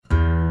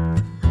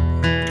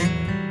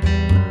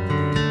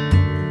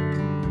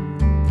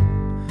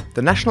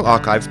The National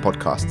Archives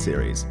podcast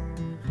series,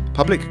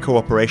 public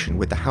cooperation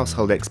with the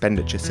Household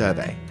Expenditure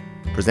Survey,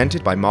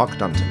 presented by Mark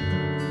Dunton.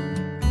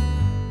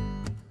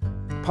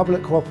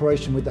 Public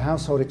cooperation with the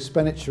Household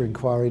Expenditure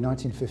Enquiry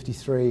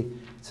 1953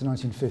 to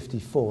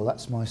 1954,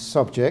 that's my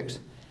subject.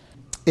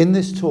 In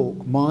this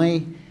talk,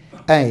 my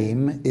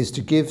aim is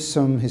to give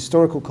some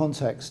historical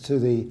context to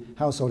the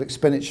Household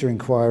Expenditure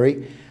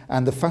Enquiry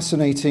and the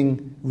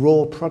fascinating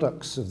raw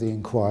products of the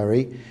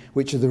inquiry,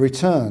 which are the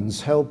returns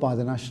held by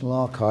the National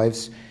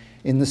Archives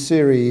in the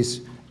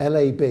series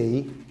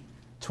LAB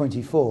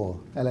 24,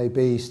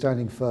 LAB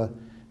standing for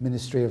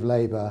Ministry of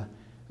Labour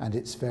and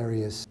its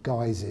various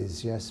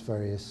guises,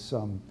 various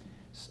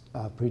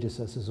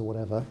predecessors or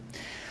whatever.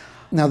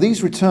 Now,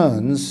 these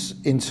returns,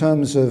 in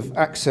terms of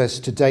access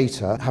to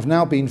data, have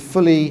now been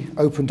fully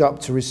opened up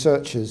to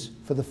researchers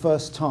for the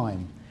first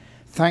time,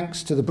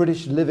 thanks to the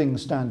British Living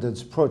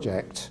Standards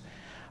Project,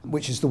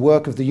 which is the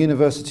work of the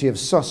University of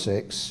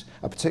Sussex,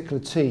 a particular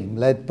team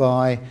led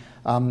by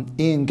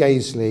Ian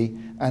Gaisley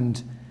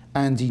and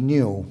Andy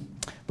Newell.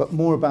 But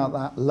more about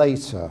that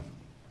later.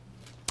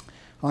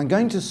 I'm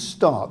going to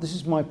start, this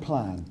is my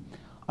plan,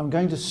 I'm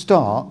going to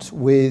start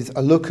with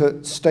a look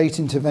at state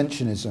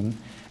interventionism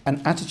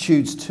and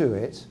attitudes to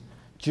it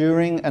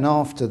during and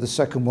after the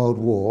Second World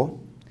War.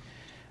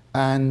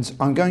 And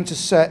I'm going to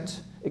set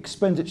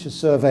expenditure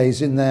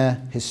surveys in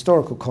their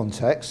historical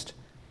context.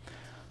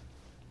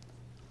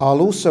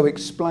 I'll also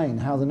explain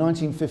how the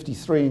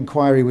 1953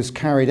 inquiry was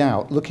carried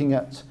out, looking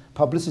at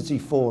publicity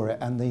for it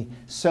and the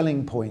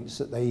selling points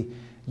that they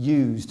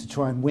used to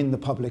try and win the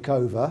public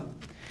over.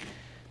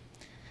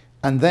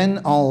 And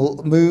then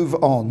I'll move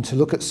on to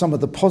look at some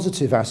of the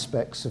positive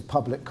aspects of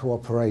public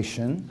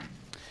cooperation.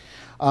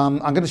 I'm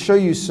going to show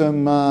you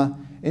some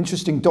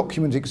interesting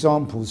document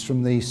examples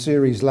from the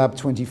series Lab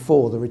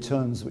 24, the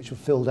returns which were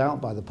filled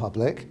out by the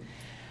public.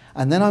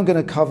 And then I'm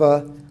going to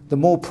cover the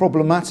more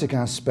problematic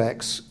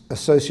aspects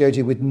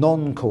associated with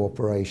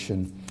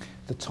non-cooperation,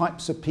 the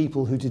types of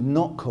people who did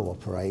not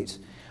cooperate,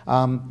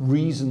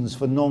 reasons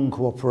for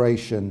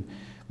non-cooperation,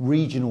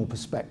 regional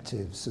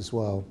perspectives as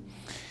well.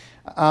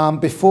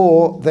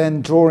 Before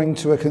then drawing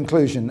to a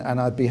conclusion, and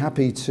I'd be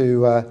happy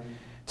to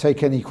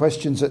take any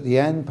questions at the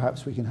end.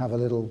 Perhaps we can have a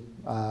little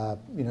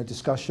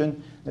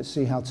discussion. Let's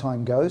see how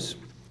time goes.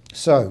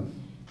 So,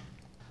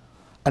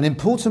 an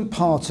important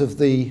part of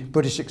the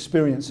British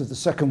experience of the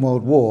Second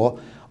World War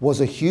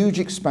was a huge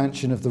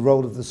expansion of the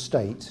role of the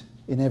state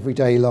in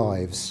everyday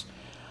lives.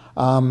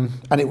 And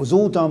it was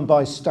all done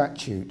by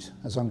statute,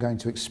 as I'm going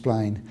to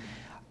explain.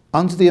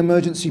 Under the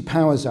Emergency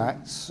Powers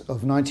Acts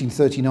of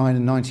 1939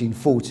 and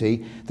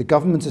 1940, the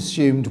government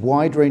assumed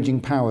wide-ranging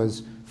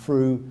powers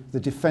through the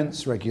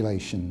defence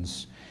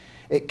regulations.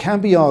 It can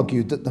be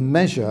argued that the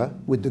measure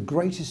with the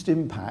greatest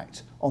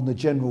impact on the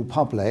general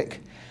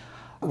public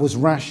was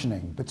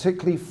rationing,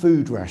 particularly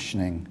food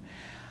rationing.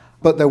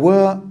 But there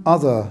were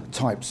other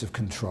types of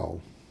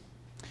control.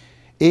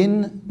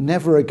 In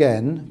Never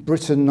Again,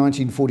 Britain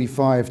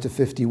 1945 to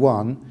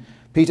 51,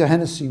 Peter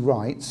Hennessy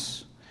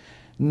writes,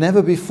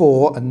 "Never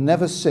before and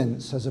never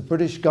since has a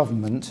British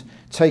government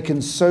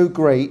taken so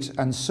great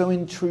and so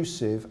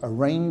intrusive a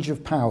range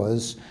of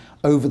powers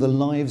over the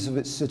lives of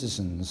its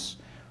citizens,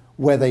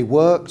 where they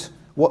worked,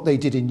 what they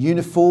did in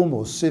uniform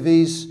or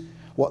civvies,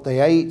 what they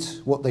ate,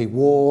 what they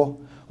wore,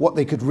 what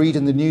they could read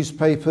in the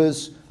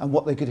newspapers, and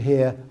what they could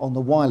hear on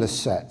the wireless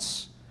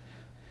sets."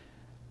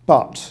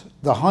 But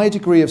the high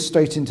degree of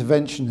state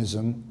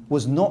interventionism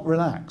was not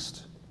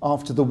relaxed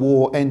after the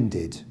war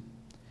ended.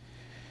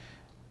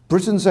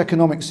 Britain's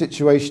economic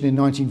situation in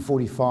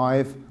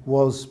 1945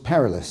 was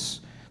perilous.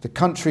 The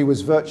country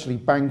was virtually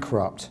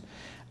bankrupt,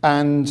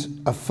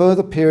 and a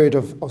further period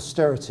of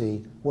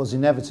austerity was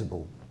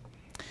inevitable.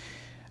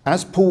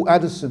 As Paul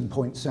Addison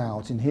points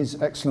out in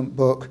his excellent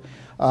book,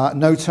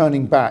 No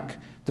Turning Back,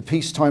 The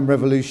Peacetime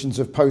Revolutions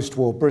of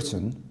Post-War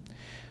Britain,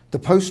 the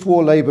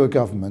post-war Labour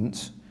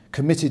government,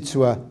 committed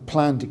to a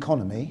planned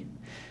economy,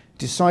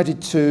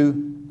 decided to,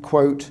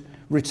 quote,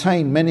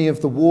 retain many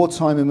of the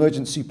wartime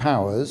emergency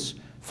powers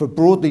for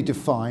broadly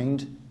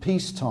defined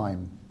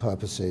peacetime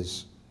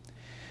purposes.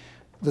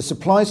 The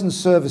Supplies and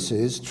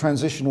Services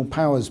Transitional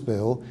Powers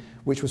Bill,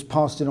 which was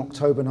passed in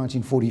October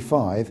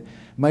 1945,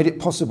 made it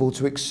possible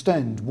to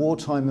extend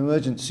wartime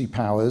emergency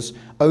powers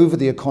over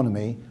the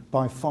economy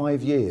by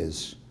 5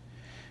 years.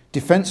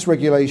 Defence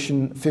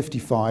Regulation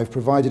 55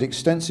 provided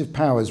extensive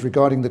powers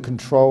regarding the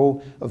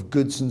control of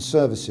goods and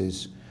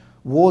services.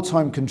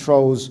 Wartime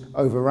controls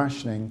over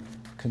rationing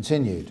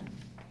continued.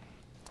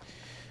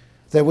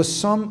 There was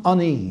some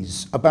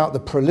unease about the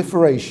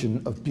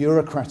proliferation of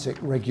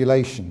bureaucratic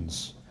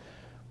regulations.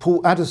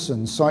 Paul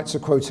Addison cites a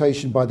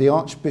quotation by the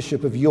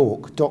Archbishop of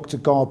York, Dr.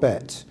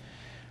 Garbett.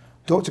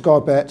 Dr.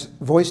 Garbett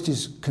voiced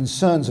his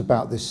concerns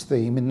about this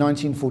theme in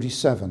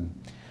 1947.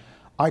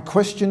 "I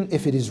question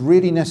if it is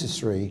really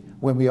necessary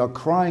when we are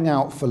crying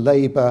out for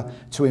labour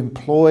to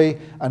employ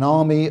an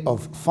army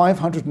of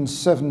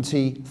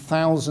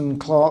 570,000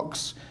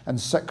 clerks and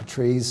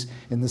secretaries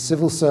in the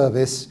civil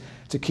service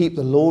to keep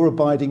the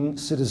law-abiding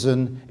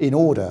citizen in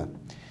order.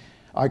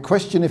 I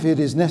question if it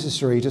is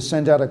necessary to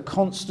send out a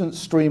constant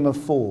stream of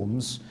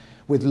forms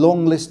with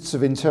long lists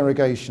of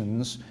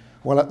interrogations,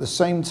 while at the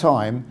same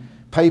time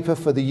paper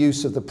for the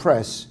use of the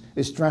press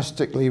is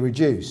drastically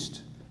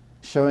reduced,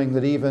 showing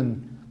that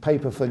even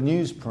paper for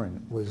newsprint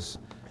was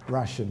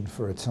rationed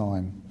for a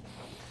time.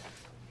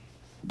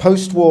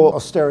 Post-war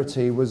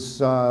austerity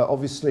was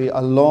obviously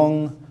a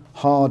long,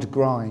 hard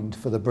grind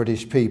for the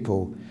British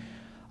people.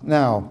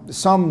 Now,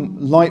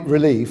 some light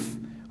relief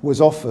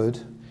was offered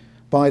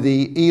by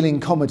the Ealing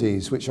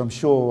comedies, which I'm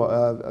sure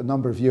a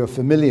number of you are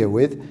familiar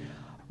with,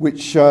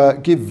 which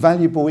give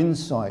valuable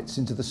insights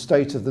into the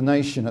state of the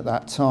nation at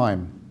that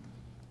time.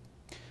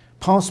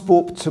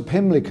 Passport to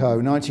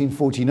Pimlico,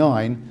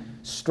 1949,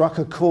 struck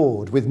a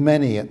chord with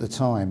many at the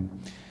time.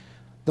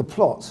 The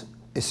plot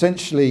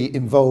essentially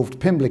involved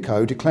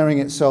Pimlico declaring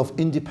itself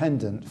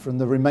independent from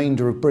the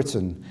remainder of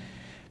Britain,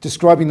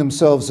 describing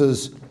themselves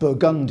as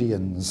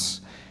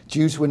Burgundians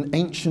due to an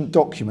ancient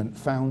document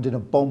found in a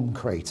bomb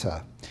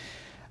crater.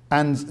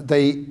 And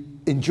they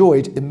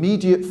enjoyed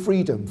immediate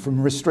freedom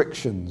from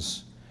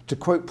restrictions. To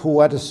quote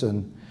Paul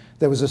Addison,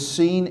 there was a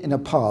scene in a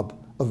pub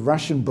of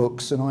ration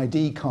books and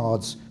ID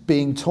cards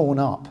being torn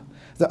up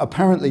that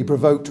apparently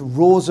provoked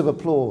roars of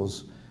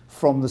applause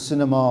from the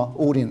cinema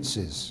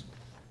audiences.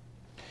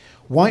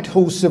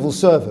 Whitehall civil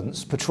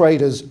servants,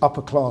 portrayed as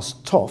upper-class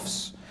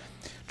toffs,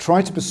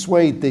 tried to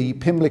persuade the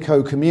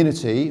Pimlico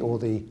community, or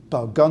the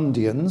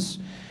Burgundians,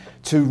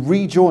 to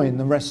rejoin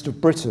the rest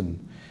of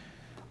Britain.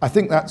 I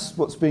think that's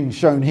what's being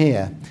shown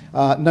here.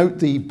 Note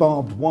the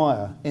barbed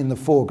wire in the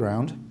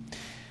foreground.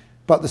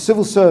 But the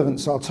civil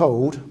servants are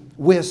told,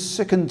 "We're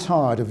sick and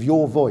tired of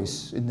your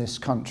voice in this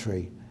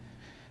country."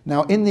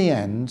 Now, in the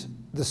end,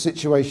 the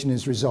situation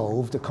is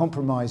resolved, a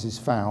compromise is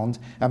found,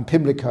 and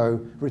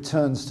Pimlico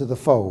returns to the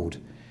fold.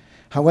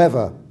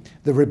 However,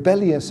 the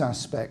rebellious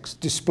aspects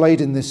displayed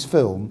in this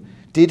film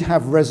did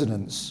have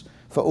resonance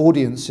for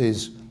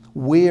audiences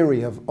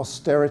weary of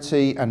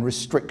austerity and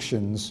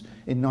restrictions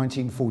in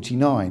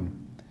 1949.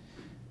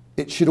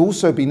 It should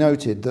also be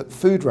noted that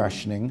food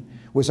rationing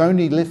was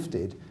only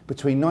lifted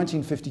between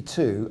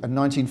 1952 and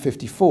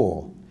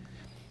 1954.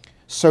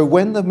 So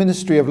when the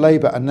Ministry of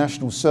Labour and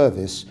National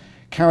Service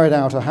carried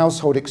out a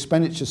household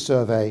expenditure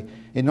survey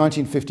in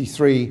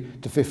 1953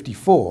 to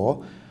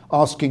 54,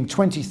 asking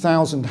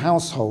 20,000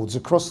 households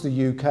across the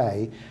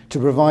UK to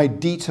provide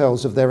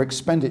details of their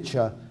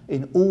expenditure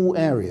in all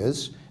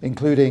areas,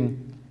 including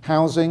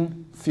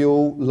housing,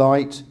 fuel,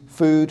 light,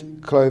 food,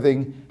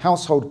 clothing,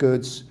 household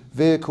goods,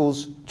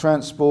 vehicles,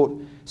 transport,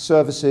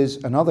 services,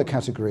 and other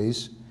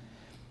categories,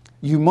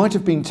 you might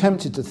have been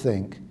tempted to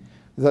think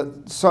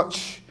that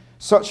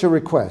such a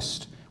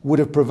request would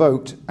have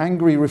provoked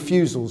angry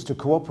refusals to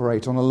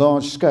cooperate on a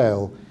large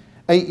scale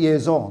 8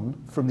 years on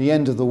from the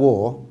end of the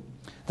war,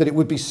 that it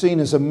would be seen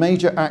as a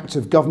major act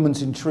of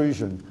government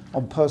intrusion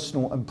on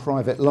personal and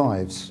private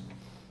lives.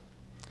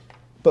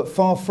 But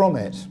far from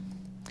it.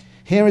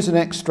 Here is an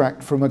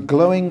extract from a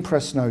glowing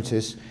press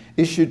notice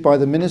issued by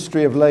the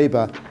Ministry of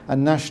Labour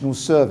and National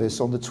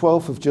Service on the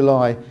 12th of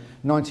July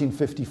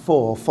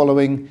 1954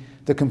 following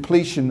the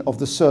completion of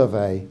the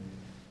survey.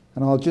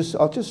 And I'll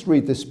just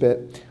read this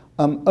bit.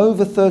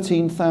 Over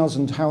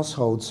 13,000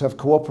 households have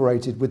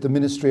cooperated with the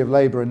Ministry of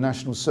Labour and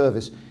National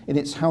Service in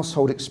its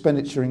Household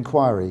Expenditure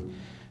Enquiry.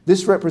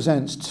 This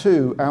represents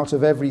 2 out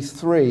of every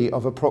 3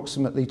 of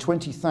approximately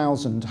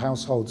 20,000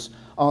 households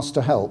asked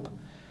to help.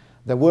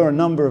 There were a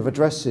number of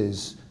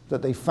addresses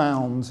that they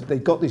found. They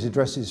got these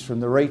addresses from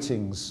the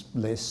ratings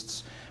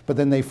lists, but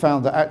then they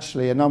found that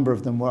actually a number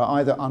of them were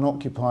either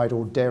unoccupied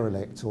or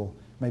derelict or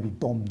maybe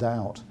bombed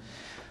out.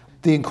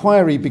 The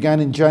inquiry began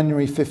in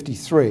January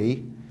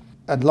 53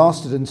 and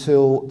lasted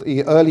until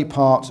the early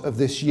part of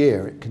this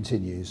year, it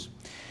continues.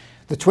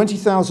 The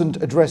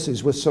 20,000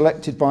 addresses were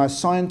selected by a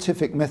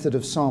scientific method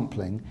of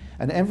sampling,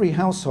 and every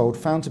household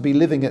found to be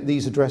living at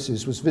these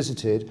addresses was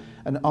visited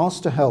and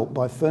asked to help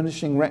by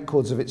furnishing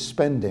records of its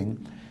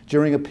spending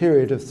during a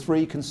period of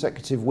 3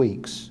 consecutive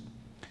weeks.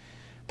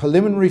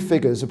 Preliminary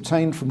figures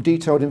obtained from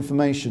detailed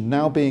information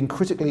now being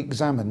critically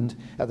examined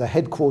at the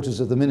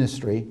headquarters of the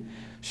ministry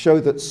show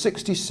that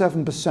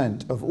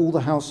 67% of all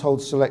the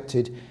households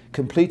selected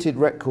completed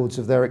records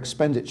of their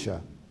expenditure.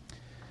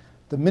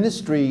 The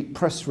ministry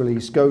press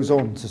release goes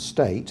on to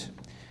state,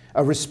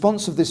 a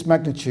response of this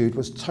magnitude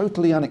was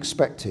totally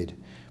unexpected.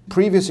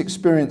 Previous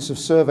experience of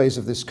surveys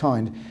of this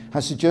kind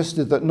has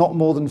suggested that not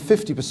more than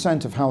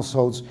 50% of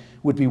households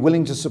would be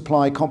willing to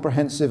supply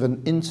comprehensive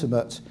and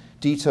intimate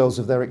details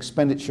of their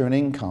expenditure and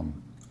income.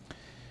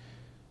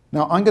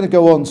 Now, I'm going to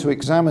go on to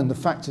examine the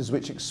factors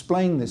which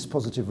explain this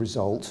positive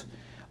result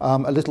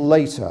a little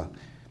later.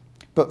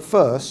 But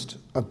first,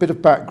 a bit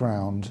of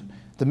background.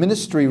 The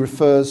ministry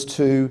refers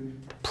to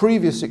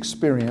previous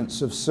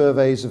experience of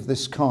surveys of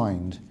this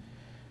kind.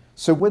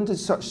 So when did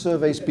such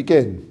surveys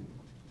begin?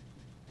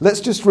 Let's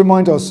just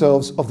remind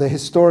ourselves of the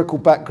historical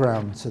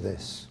background to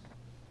this.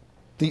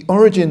 The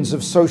origins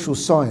of social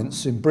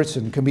science in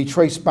Britain can be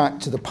traced back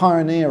to the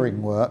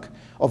pioneering work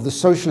of the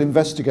social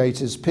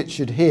investigators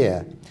pictured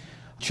here,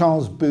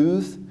 Charles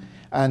Booth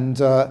and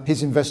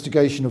his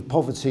investigation of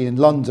poverty in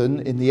London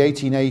in the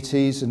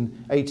 1880s and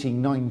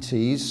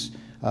 1890s,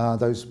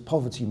 those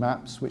poverty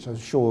maps, which I'm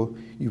sure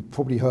you've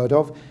probably heard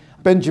of.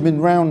 Benjamin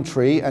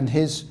Rowntree and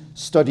his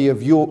study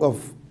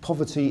of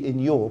poverty in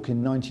York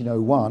in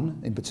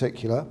 1901 in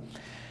particular,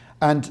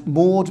 and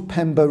Maud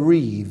Pember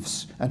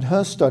Reeves and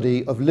her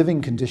study of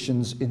living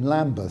conditions in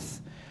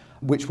Lambeth,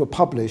 which were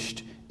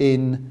published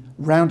in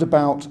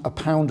roundabout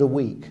 £1 a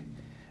week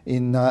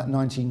in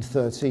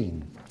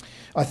 1913.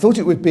 I thought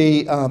it would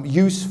be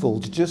useful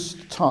to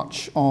just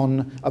touch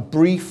on a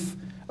brief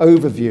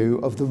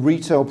overview of the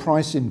Retail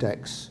Price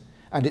Index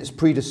and its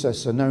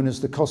predecessor, known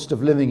as the Cost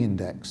of Living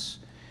Index.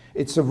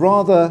 It's a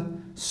rather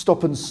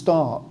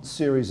stop-and-start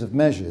series of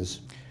measures.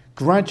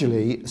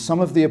 Gradually,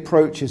 some of the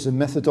approaches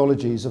and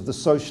methodologies of the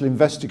social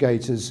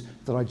investigators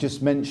that I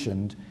just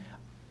mentioned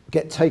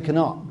get taken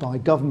up by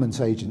government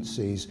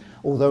agencies,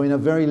 although in a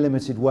very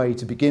limited way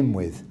to begin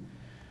with.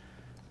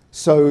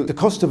 So the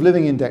Cost of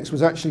Living Index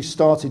was actually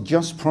started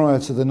just prior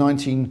to the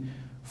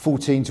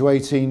 1914 to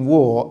 18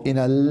 war in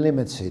a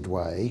limited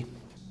way.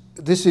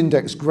 This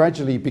index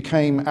gradually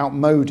became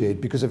outmoded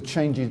because of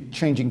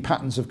changing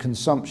patterns of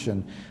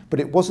consumption, but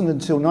it wasn't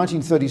until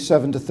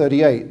 1937 to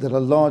 38 that a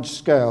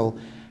large-scale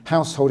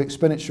household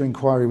expenditure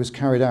inquiry was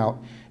carried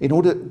out in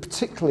order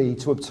particularly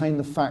to obtain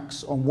the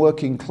facts on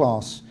working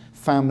class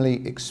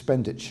family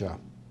expenditure.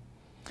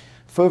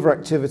 Further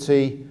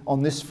activity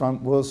on this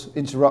front was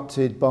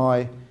interrupted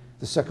by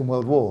the Second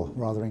World War,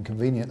 rather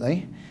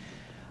inconveniently.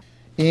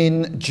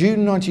 In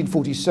June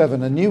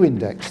 1947, a new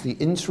index, the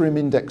Interim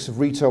Index of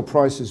Retail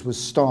Prices,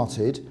 was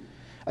started.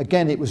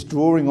 Again, it was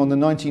drawing on the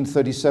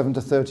 1937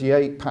 to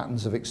 38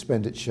 patterns of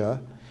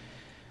expenditure.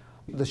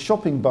 The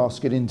shopping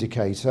basket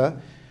indicator,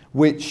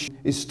 which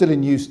is still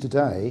in use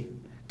today,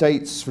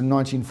 dates from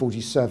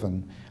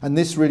 1947, and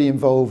this really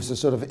involves a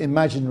sort of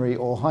imaginary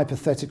or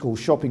hypothetical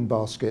shopping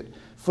basket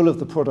full of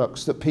the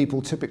products that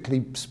people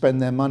typically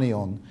spend their money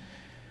on.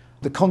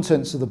 The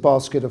contents of the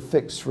basket are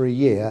fixed for a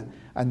year,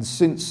 and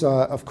since,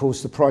 of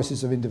course, the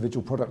prices of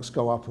individual products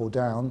go up or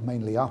down,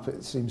 mainly up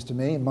it seems to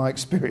me, in my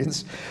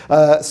experience,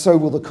 so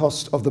will the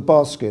cost of the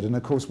basket. And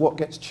of course, what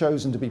gets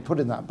chosen to be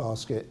put in that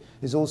basket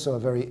is also a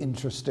very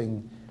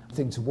interesting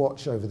thing to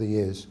watch over the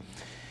years.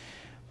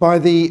 By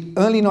the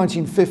early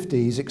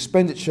 1950s,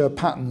 expenditure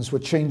patterns were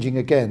changing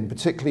again,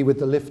 particularly with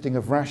the lifting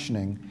of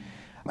rationing,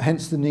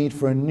 hence the need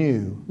for a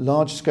new,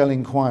 large-scale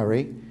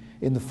inquiry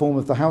in the form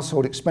of the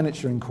Household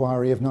Expenditure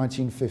Enquiry of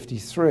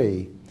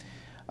 1953.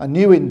 A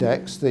new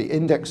index, the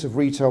Index of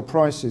Retail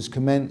Prices,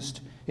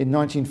 commenced in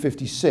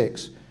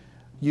 1956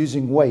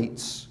 using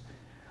weights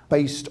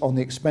based on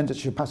the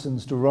expenditure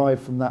patterns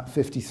derived from that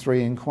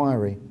 53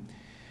 inquiry.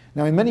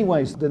 Now, in many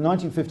ways, the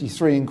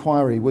 1953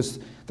 inquiry was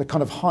the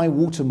kind of high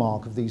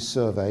watermark of these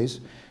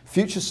surveys.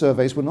 Future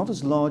surveys were not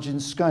as large in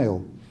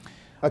scale.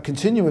 A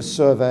continuous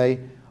survey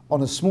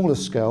on a smaller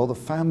scale, the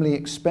Family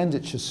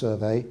Expenditure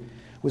Survey,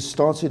 was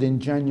started in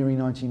January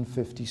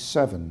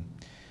 1957.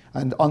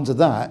 And under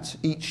that,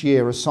 each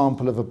year a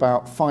sample of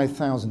about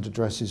 5,000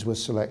 addresses were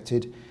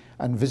selected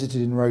and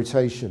visited in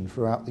rotation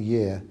throughout the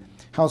year.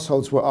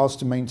 Households were asked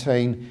to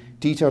maintain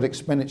detailed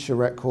expenditure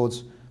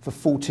records for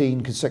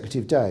 14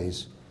 consecutive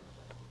days.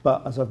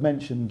 But as I've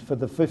mentioned, for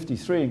the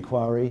 53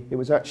 inquiry, it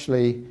was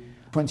actually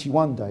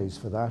 21 days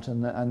for that,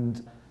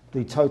 and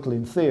the total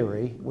in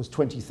theory was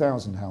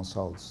 20,000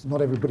 households.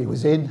 Not everybody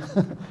was in,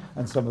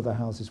 and some of the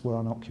houses were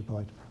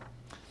unoccupied.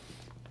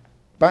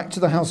 Back to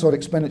the Household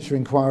Expenditure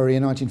Enquiry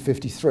in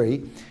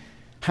 1953.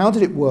 How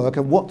did it work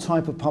and what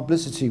type of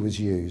publicity was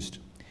used?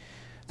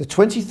 The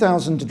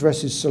 20,000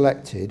 addresses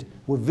selected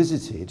were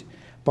visited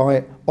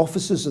by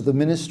officers of the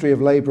Ministry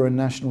of Labour and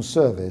National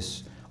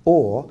Service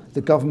or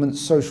the Government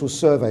Social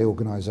Survey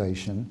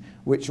Organisation,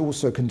 which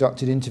also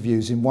conducted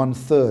interviews in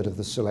 1/3 of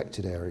the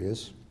selected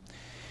areas.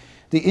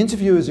 The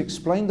interviewers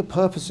explained the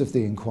purpose of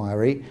the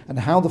inquiry and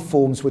how the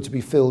forms were to be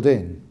filled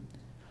in.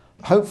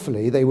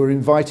 Hopefully, they were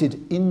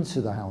invited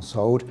into the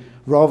household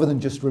rather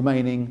than just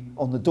remaining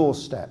on the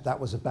doorstep.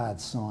 That was a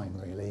bad sign,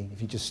 really,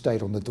 if you just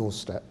stayed on the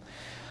doorstep.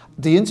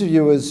 The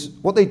interviewers,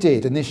 what they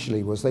did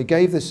initially was they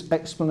gave this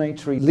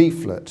explanatory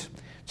leaflet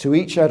to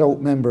each adult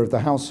member of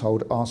the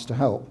household asked to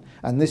help.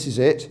 And this is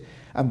it.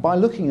 And by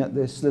looking at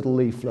this little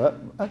leaflet,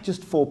 at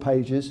just 4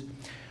 pages,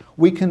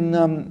 we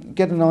can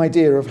get an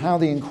idea of how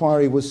the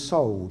inquiry was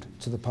sold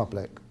to the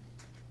public.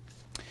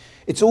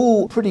 It's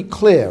all pretty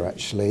clear,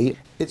 actually.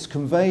 It's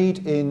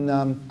conveyed in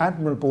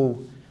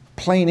admirable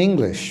plain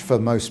English for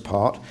the most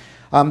part.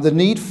 The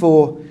need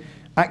for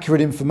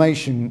accurate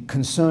information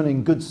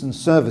concerning goods and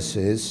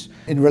services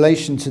in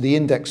relation to the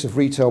index of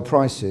retail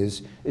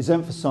prices is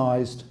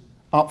emphasised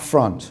up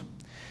front.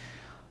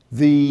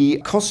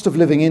 The cost of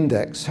living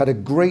index had a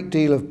great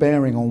deal of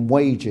bearing on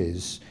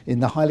wages in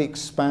the highly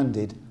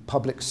expanded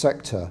public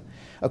sector.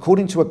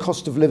 According to a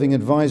cost of living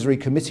advisory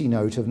committee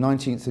note of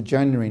 19th of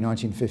January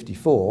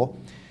 1954,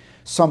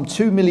 some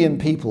 2 million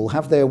people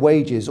have their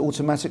wages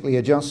automatically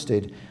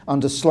adjusted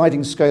under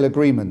sliding scale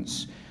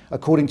agreements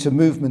according to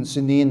movements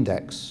in the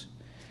index.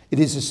 It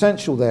is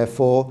essential,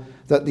 therefore,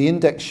 that the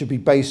index should be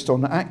based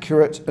on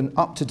accurate and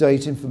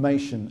up-to-date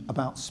information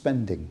about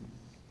spending.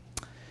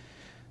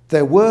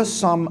 There were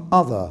some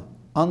other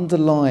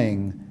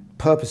underlying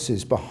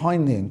purposes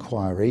behind the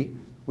inquiry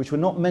which were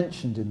not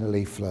mentioned in the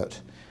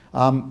leaflet,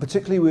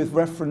 particularly with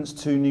reference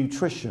to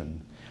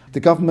nutrition. The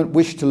government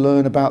wished to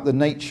learn about the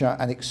nature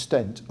and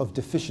extent of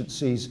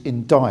deficiencies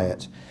in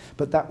diet,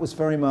 but that was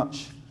very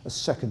much a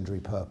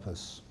secondary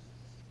purpose.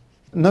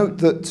 Note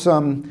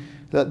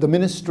that the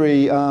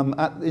Ministry,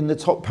 in the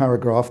top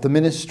paragraph, the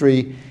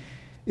Ministry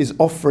is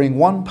offering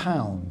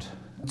 £1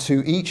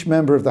 to each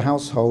member of the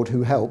household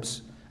who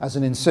helps as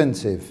an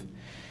incentive.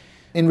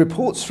 In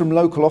reports from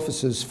local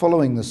officers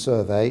following the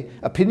survey,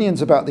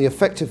 opinions about the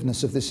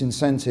effectiveness of this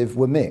incentive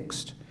were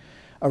mixed.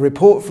 A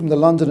report from the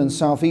London and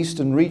South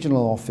Eastern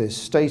Regional Office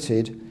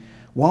stated,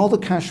 while the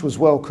cash was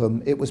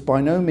welcome, it was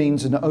by no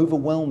means an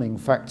overwhelming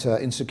factor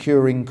in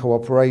securing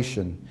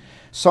cooperation.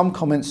 Some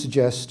comments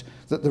suggest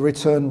that the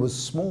return was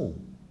small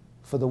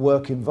for the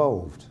work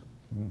involved.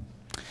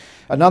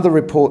 Another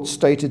report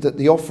stated that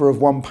the offer of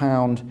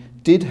 £1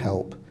 did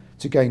help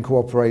to gain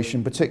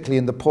cooperation, particularly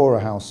in the poorer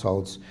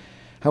households.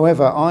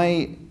 However,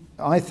 I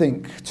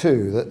think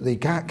too that the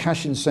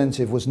cash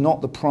incentive was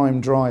not the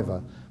prime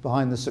driver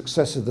behind the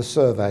success of the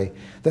survey.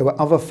 There were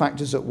other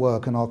factors at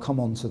work, and I'll come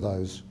on to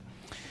those.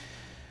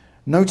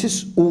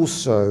 Notice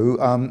also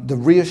the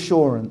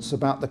reassurance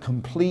about the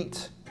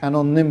complete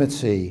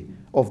anonymity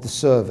of the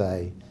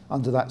survey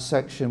under that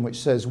section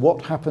which says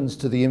what happens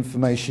to the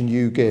information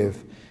you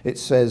give. It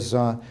says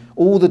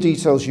all the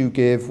details you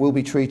give will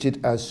be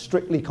treated as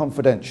strictly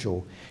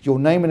confidential. Your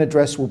name and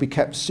address will be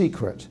kept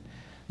secret.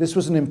 This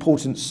was an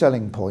important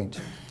selling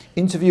point.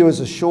 Interviewers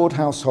assured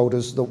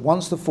householders that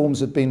once the forms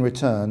had been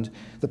returned,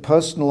 the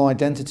personal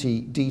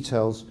identity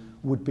details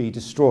would be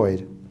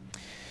destroyed.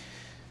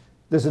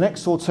 There's an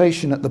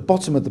exhortation at the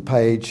bottom of the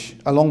page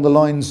along the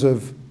lines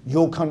of,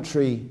 your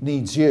country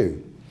needs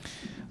you.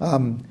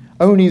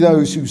 Only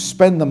those who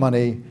spend the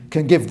money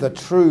can give the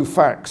true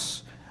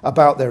facts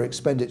about their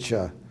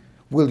expenditure.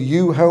 Will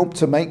you help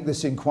to make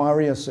this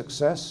inquiry a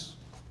success?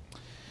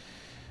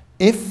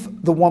 If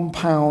the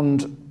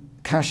 £1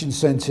 cash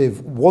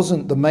incentive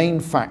wasn't the main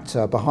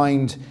factor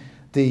behind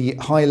the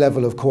high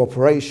level of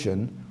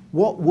cooperation,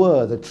 what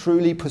were the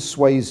truly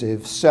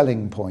persuasive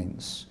selling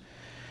points?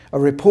 A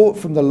report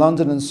from the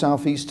London and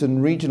South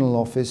Eastern Regional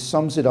Office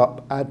sums it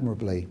up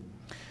admirably.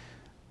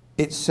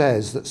 It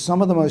says that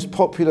some of the most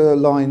popular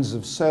lines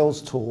of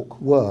sales talk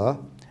were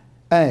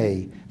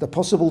A, the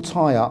possible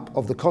tie-up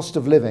of the cost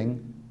of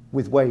living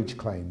with wage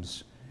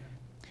claims.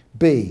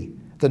 B,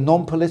 the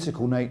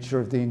non-political nature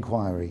of the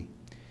inquiry.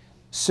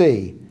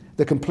 C,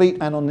 the complete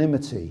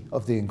anonymity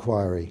of the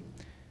inquiry.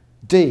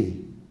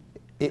 D,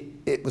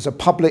 it was a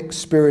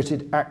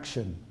public-spirited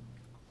action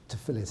to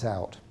fill it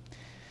out.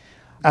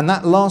 And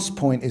that last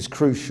point is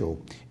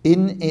crucial.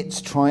 In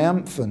its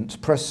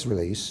triumphant press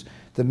release,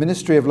 the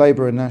Ministry of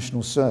Labour and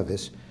National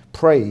Service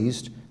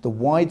praised the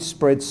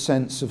widespread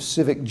sense of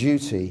civic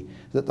duty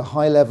that the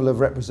high level of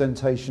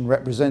representation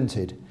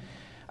represented.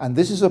 And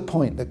this is a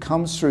point that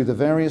comes through the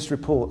various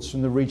reports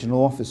from the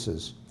regional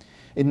officers.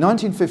 In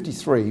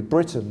 1953,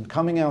 Britain,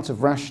 coming out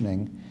of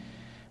rationing,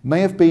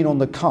 may have been on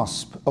the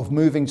cusp of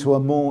moving to a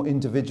more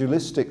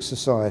individualistic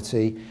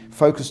society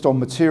focused on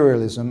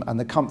materialism and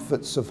the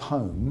comforts of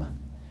home.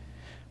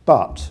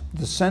 But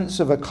the sense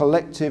of a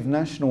collective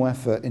national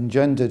effort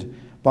engendered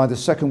by the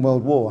Second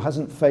World War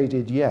hasn't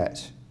faded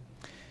yet,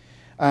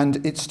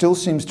 and it still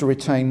seems to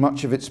retain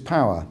much of its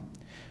power.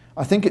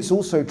 I think it's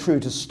also true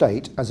to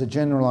state, as a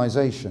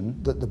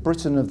generalisation, that the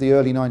Britain of the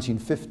early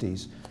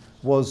 1950s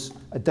was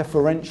a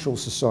deferential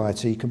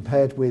society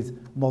compared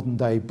with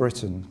modern-day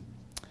Britain.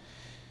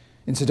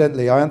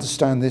 Incidentally, I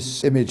understand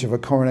this image of a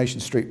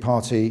Coronation Street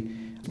party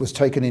was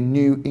taken in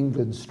New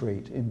England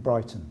Street in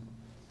Brighton.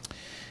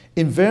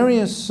 In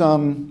various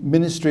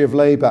Ministry of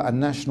Labour and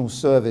National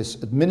Service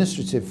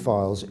administrative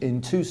files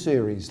in two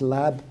series,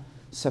 Lab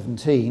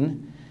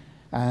 17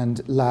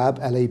 and Lab,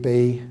 LAB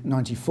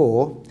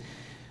 94,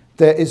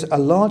 there is a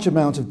large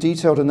amount of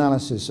detailed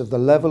analysis of the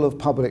level of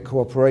public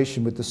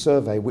cooperation with the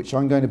survey, which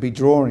I'm going to be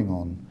drawing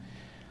on.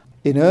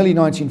 In early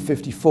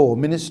 1954,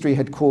 Ministry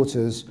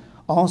headquarters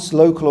asked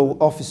local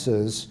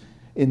officers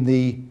in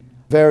the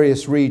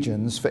various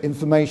regions for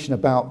information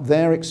about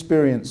their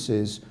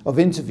experiences of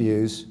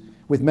interviews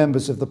with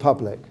members of the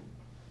public.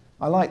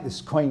 I like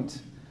this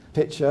quaint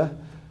picture.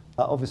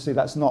 Obviously,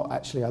 that's not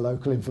actually a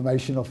local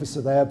information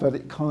officer there, but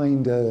it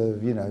kind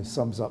of,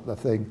 sums up the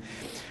thing.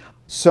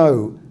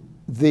 So,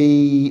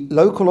 the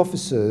local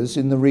officers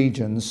in the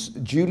regions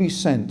duly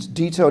sent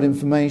detailed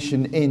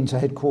information into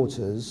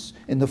headquarters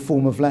in the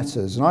form of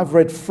letters. And I've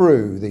read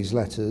through these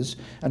letters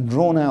and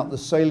drawn out the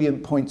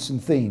salient points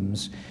and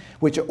themes,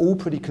 which are all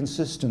pretty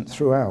consistent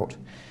throughout.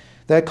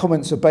 Their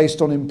comments are based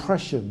on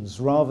impressions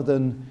rather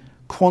than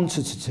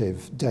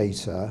quantitative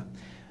data,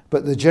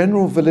 but the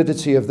general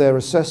validity of their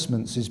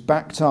assessments is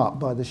backed up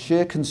by the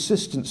sheer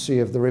consistency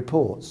of the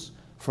reports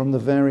from the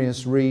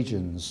various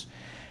regions.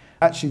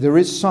 Actually, there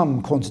is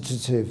some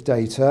quantitative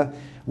data,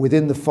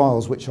 within the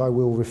files which I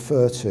will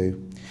refer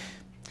to.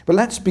 But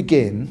let's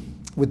begin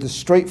with the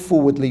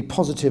straightforwardly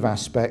positive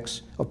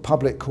aspects of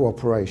public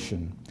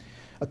cooperation.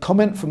 A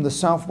comment from the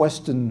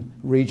Southwestern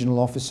Regional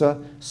Officer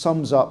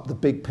sums up the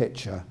big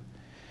picture.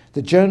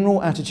 The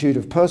general attitude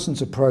of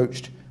persons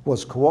approached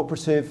was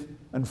cooperative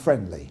and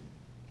friendly.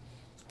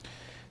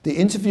 The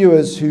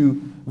interviewers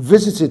who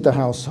visited the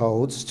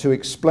households to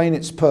explain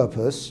its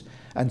purpose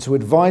and to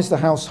advise the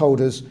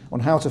householders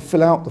on how to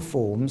fill out the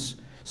forms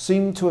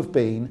seem to have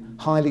been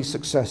highly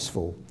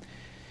successful.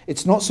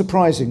 It's not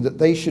surprising that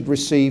they should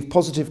receive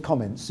positive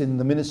comments in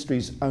the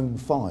ministry's own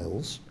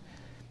files,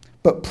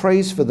 but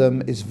praise for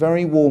them is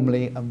very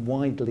warmly and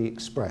widely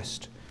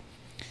expressed.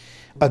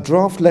 A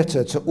draft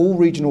letter to all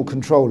regional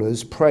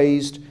controllers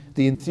praised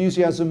the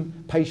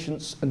enthusiasm,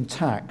 patience and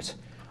tact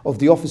of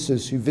the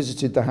officers who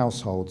visited the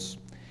households.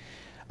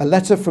 A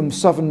letter from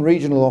Southern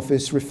Regional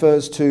Office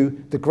refers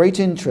to the great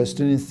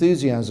interest and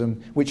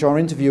enthusiasm which our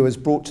interviewers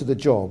brought to the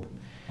job.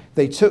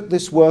 They took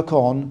this work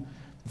on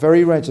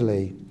very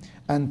readily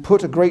and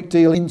put a great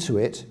deal into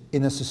it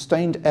in a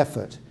sustained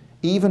effort,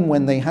 even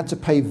when they had to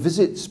pay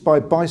visits by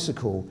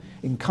bicycle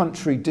in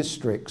country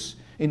districts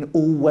in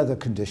all weather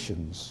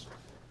conditions.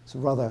 It's a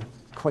rather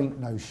quaint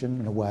notion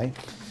in a way.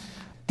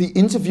 The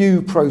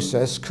interview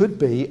process could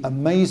be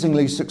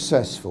amazingly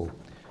successful.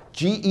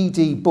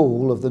 GED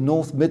Ball of the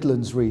North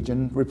Midlands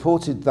region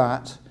reported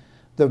that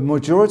the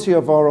majority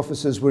of our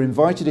officers were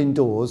invited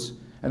indoors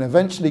and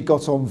eventually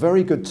got on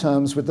very good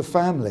terms with the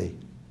family.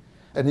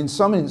 And in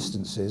some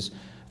instances,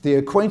 the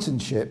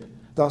acquaintanceship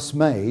thus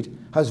made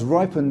has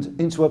ripened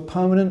into a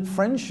permanent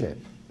friendship.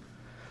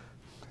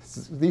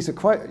 These are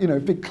quite,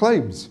 big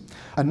claims.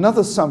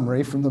 Another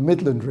summary from the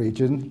Midland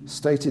region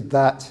stated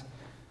that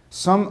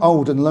some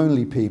old and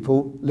lonely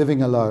people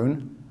living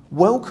alone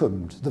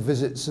welcomed the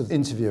visits of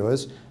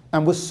interviewers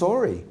and were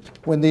sorry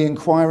when the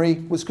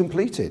inquiry was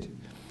completed.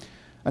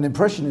 An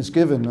impression is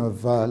given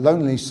of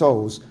lonely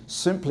souls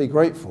simply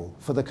grateful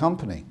for the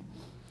company.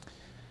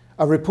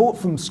 A report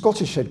from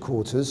Scottish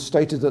headquarters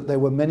stated that there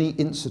were many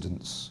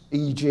incidents,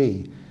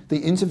 e.g. the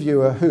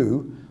interviewer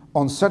who,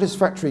 on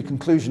satisfactory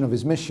conclusion of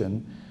his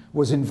mission,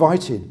 was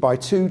invited by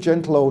two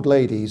gentle old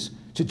ladies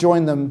to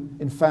join them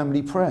in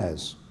family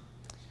prayers.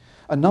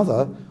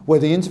 Another, where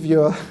the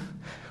interviewer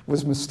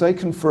was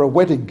mistaken for a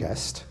wedding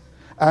guest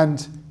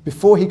and,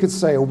 before he could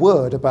say a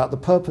word about the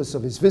purpose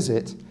of his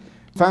visit,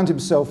 found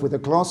himself with a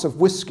glass of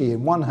whiskey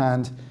in one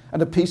hand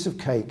and a piece of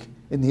cake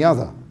in the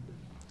other.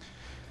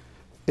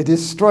 It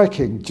is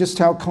striking just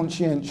how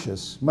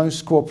conscientious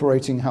most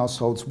cooperating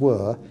households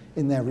were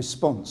in their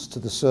response to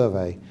the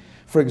survey.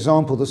 For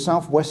example, the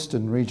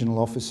Southwestern Regional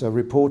Officer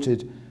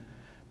reported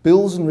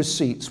bills and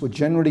receipts were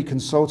generally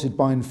consulted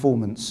by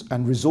informants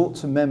and resort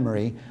to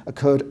memory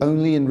occurred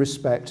only in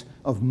respect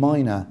of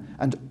minor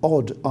and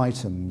odd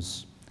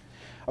items.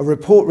 A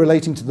report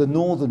relating to the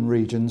Northern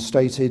region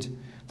stated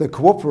the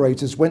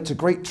cooperators went to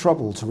great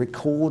trouble to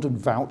record and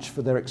vouch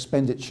for their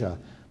expenditure.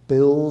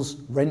 Bills,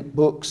 rent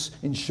books,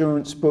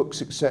 insurance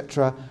books,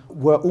 etc.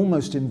 were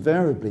almost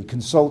invariably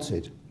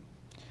consulted.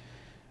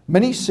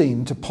 Many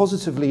seemed to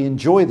positively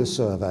enjoy the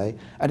survey,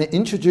 and it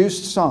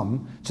introduced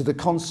some to the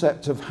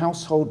concept of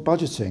household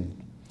budgeting.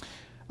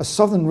 A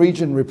Southern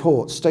Region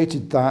report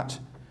stated that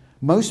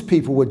most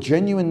people were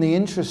genuinely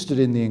interested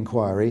in the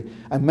inquiry,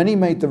 and many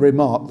made the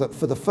remark that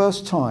for the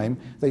first time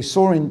they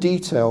saw in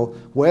detail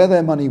where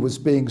their money was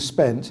being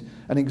spent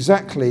and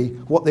exactly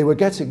what they were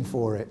getting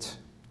for it.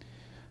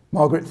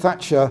 Margaret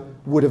Thatcher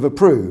would have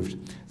approved,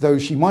 though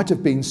she might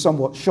have been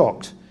somewhat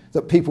shocked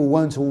that people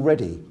weren't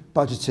already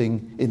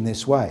budgeting in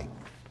this way.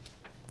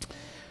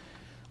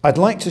 I'd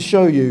like to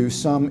show you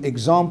some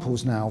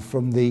examples now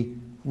from the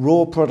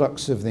raw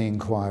products of the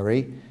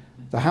inquiry,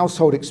 the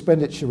household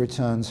expenditure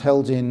returns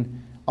held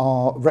in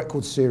our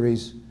record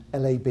series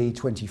LAB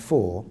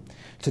 24,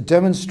 to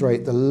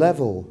demonstrate the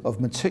level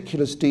of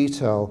meticulous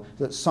detail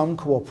that some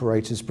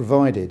cooperators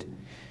provided.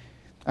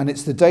 And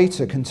it's the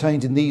data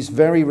contained in these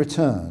very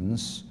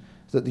returns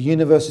that the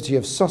University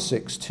of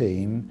Sussex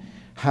team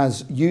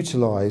has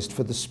utilised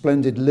for the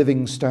Splendid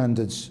Living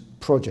Standards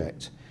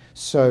project.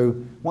 So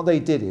what they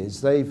did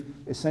is they've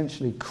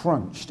essentially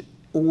crunched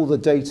all the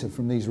data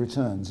from these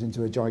returns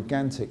into a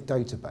gigantic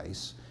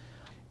database.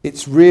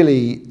 It's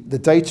really the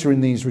data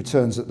in these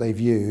returns that they've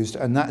used,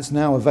 and that's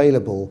now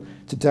available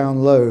to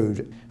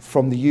download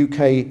from the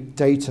UK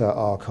Data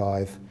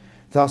Archive.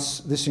 Thus,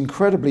 this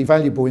incredibly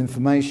valuable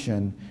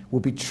information will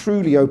be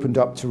truly opened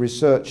up to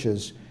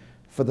researchers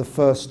for the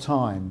first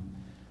time,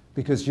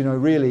 because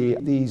really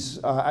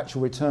these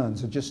actual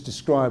returns are just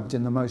described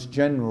in the most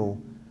general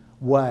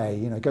way.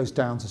 It goes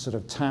down to sort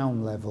of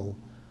town level,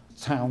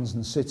 towns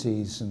and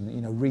cities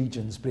and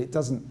regions, but it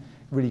doesn't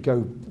really go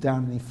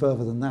down any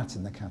further than that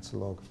in the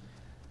catalogue.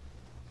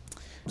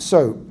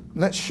 So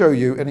let's show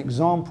you an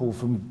example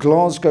from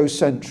Glasgow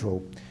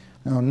Central.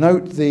 Now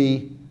note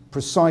the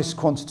precise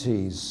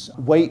quantities,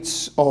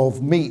 weights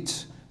of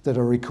meat that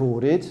are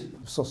recorded,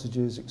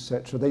 sausages,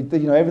 etc.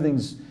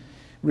 Everything's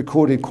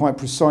recorded quite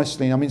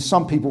precisely. I mean,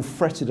 some people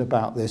fretted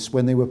about this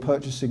when they were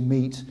purchasing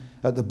meat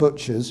at the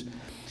butcher's,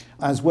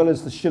 as well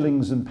as the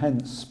shillings and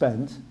pence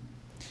spent.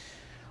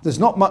 There's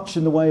not much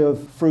in the way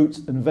of fruit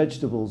and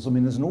vegetables. I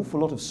mean, there's an awful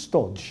lot of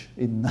stodge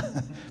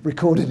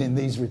recorded in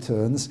these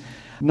returns.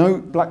 No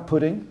black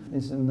pudding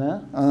is in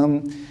there.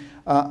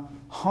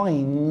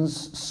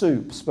 Heinz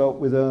soup, spelt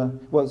with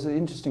it's an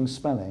interesting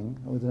spelling,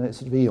 with a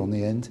sort of E on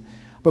the end.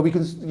 But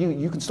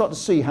you can start to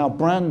see how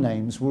brand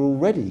names were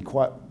already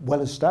quite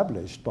well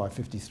established by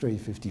 53,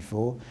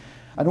 54.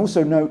 And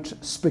also note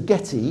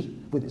spaghetti,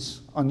 with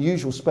its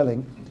unusual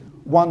spelling,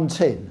 1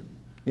 tin.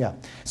 Yeah.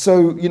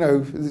 So,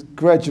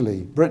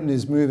 gradually, Britain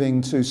is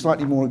moving to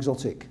slightly more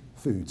exotic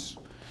foods.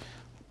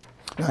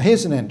 Now,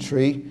 here's an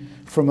entry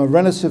from a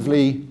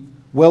relatively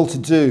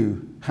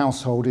well-to-do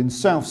household in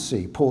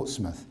Southsea,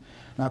 Portsmouth.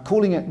 Now,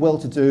 calling it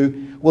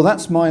well-to-do, well,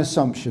 that's my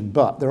assumption,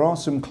 but there are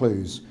some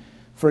clues.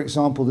 For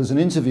example, there's an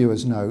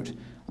interviewer's note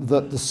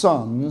that the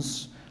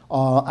sons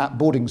are at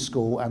boarding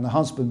school and the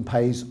husband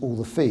pays all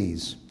the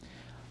fees.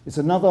 It's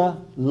another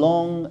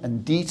long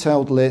and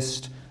detailed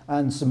list,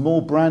 and some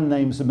more brand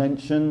names are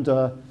mentioned.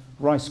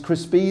 Rice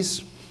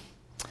Krispies,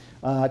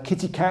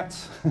 Kitty Cat,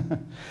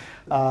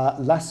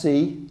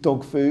 Lassie,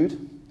 dog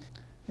food.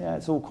 Yeah,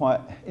 it's all quite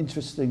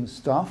interesting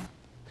stuff.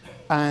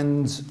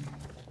 And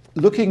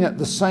looking at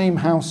the same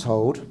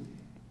household,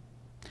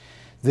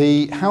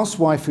 the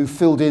housewife who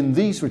filled in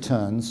these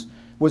returns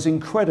was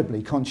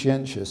incredibly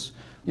conscientious.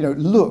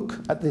 Look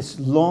at this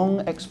long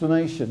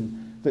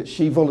explanation that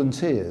she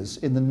volunteers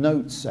in the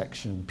notes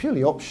section,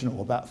 purely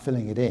optional about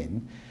filling it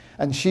in.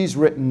 And she's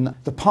written,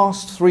 the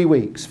past 3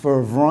 weeks, for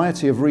a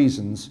variety of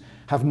reasons,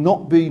 have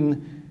not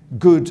been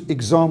good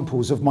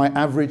examples of my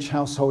average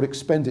household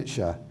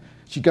expenditure.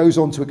 She goes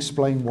on to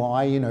explain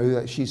why,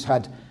 that she's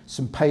had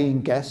some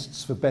paying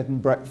guests for bed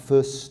and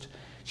breakfast.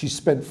 She's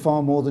spent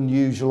far more than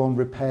usual on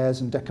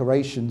repairs and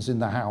decorations in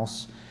the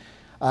house.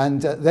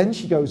 And then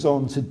she goes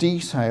on to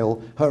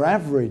detail her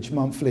average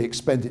monthly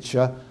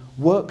expenditure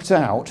worked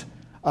out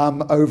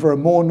over a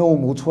more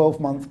normal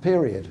 12-month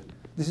period.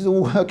 This is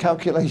all her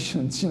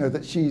calculations,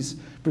 that she's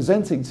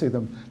presenting to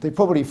them. They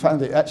probably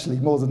found it actually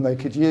more than they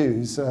could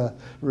use,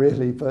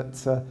 really,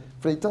 but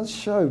it does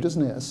show,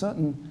 doesn't it, a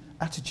certain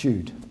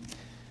attitude,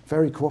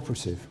 very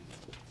cooperative.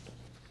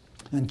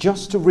 And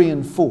just to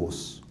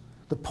reinforce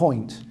the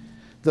point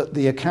that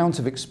the account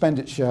of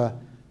expenditure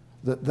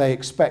that they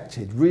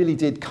expected really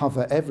did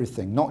cover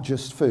everything, not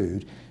just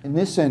food. In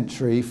this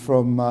entry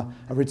from a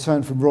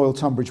return from Royal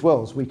Tunbridge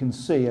Wells, we can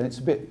see, and it's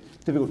a bit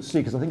difficult to see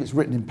because I think it's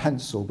written in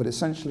pencil, but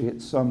essentially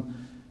it's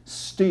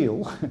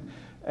steel,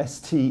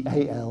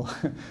 S-T-A-L,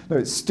 no,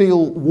 it's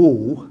steel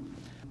wool,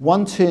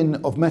 1 tin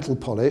of metal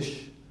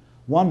polish,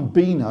 1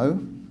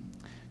 Beano,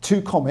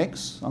 2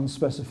 comics,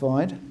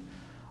 unspecified,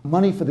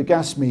 money for the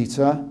gas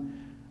meter,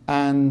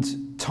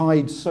 and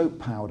Tide soap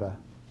powder.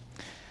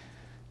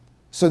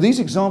 So these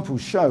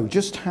examples show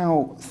just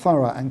how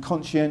thorough and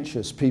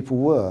conscientious people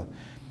were.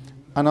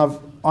 And I've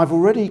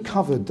already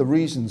covered the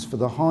reasons for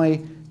the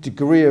high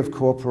degree of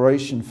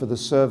cooperation for the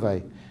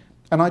survey.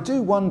 And I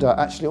do wonder,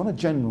 actually on a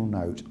general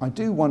note, I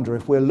do wonder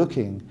if we're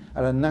looking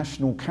at a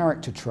national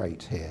character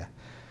trait here.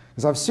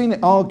 Because I've seen it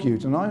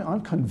argued, and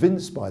I'm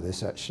convinced by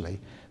this actually,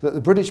 that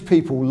the British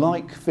people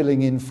like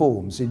filling in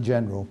forms in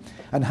general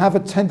and have a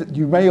tendency,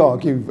 you may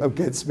argue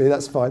against me,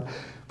 that's fine,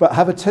 but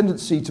have a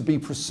tendency to be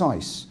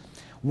precise.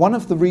 One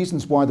of the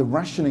reasons why the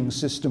rationing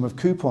system of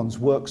coupons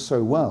works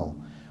so well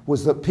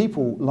was that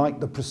people liked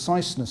the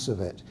preciseness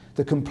of it,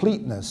 the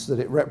completeness that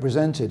it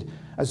represented,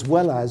 as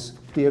well as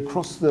the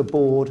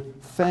across-the-board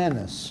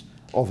fairness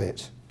of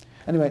it.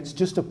 Anyway, it's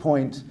just a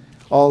point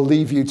I'll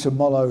leave you to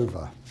mull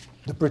over,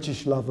 the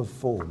British love of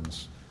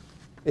forms.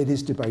 It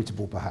is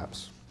debatable,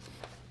 perhaps.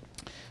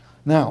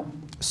 Now,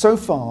 so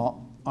far,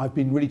 I've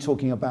been really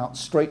talking about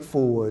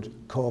straightforward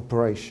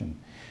cooperation,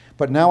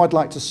 but now I'd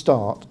like to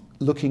start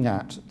looking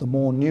at the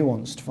more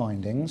nuanced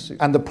findings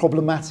and the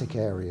problematic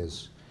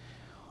areas.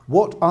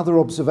 What other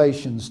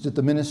observations did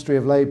the Ministry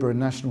of Labour and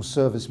National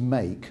Service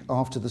make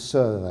after the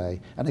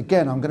survey? And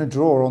again, I'm going to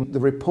draw on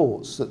the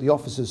reports that the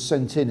officers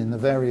sent in the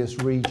various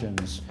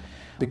regions,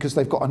 because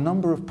they've got a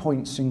number of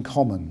points in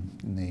common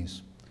in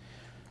these.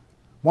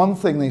 One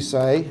thing they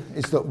say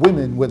is that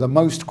women were the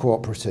most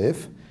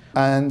cooperative,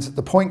 and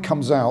the point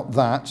comes out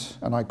that,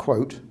 and I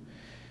quote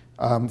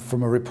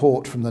from a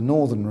report from the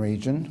Northern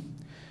region,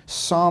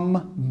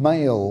 some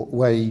male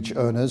wage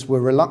earners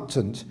were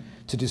reluctant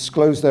to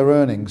disclose their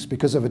earnings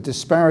because of a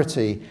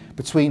disparity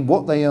between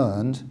what they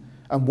earned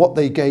and what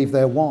they gave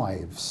their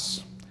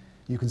wives.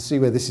 You can see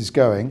where this is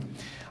going.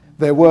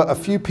 There were a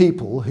few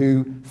people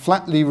who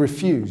flatly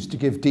refused to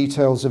give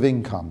details of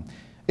income.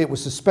 It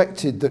was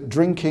suspected that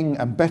drinking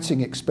and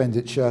betting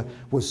expenditure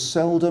was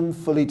seldom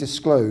fully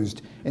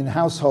disclosed in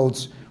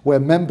households where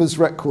members'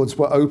 records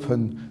were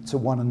open to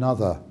one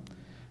another.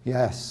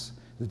 Yes,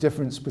 the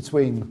difference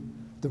between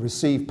the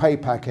received pay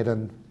packet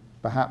and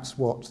perhaps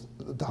what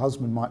the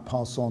husband might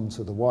pass on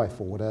to the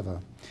wife or whatever.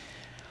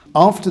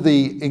 After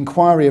the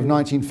inquiry of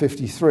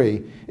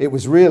 1953, it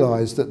was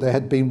realised that there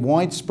had been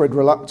widespread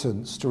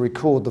reluctance to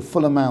record the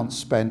full amount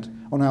spent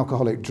on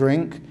alcoholic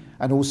drink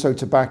and also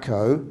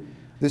tobacco.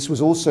 This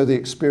was also the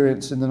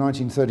experience in the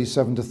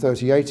 1937 to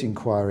 38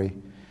 inquiry.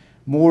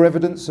 More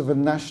evidence of a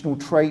national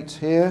trait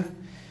here.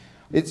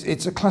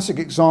 It's a classic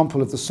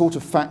example of the sort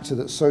of factor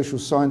that social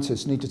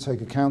scientists need to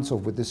take account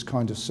of with this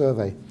kind of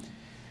survey.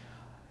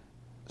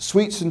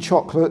 Sweets and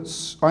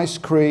chocolates, ice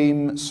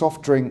cream,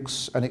 soft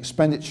drinks, and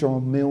expenditure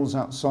on meals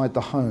outside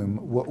the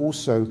home were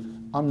also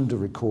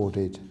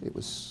under-recorded, it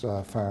was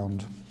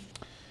found.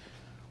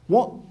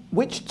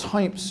 Which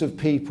types of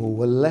people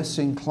were less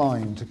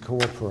inclined to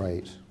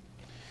cooperate?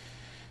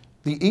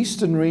 The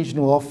Eastern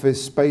Regional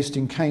Office, based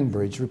in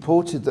Cambridge,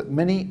 reported that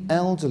many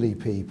elderly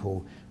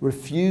people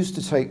refused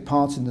to take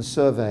part in the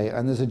survey,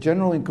 and there's a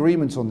general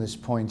agreement on this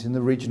point in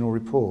the regional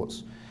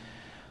reports.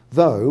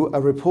 Though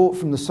a report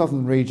from the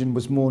southern region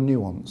was more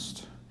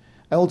nuanced.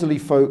 Elderly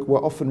folk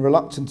were often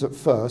reluctant at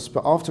first,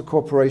 but after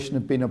cooperation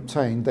had been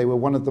obtained, they were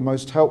one of the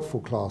most helpful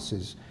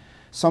classes.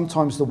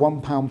 Sometimes the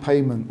 £1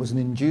 payment was an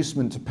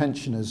inducement to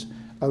pensioners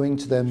owing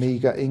to their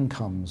meagre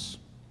incomes.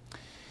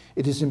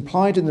 It is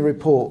implied in the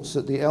reports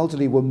that the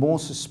elderly were more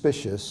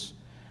suspicious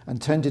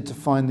and tended to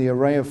find the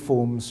array of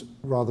forms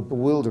rather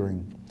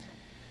bewildering.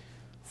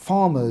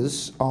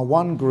 Farmers are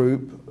one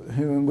group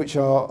which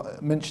are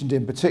mentioned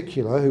in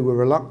particular, who were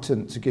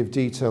reluctant to give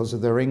details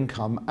of their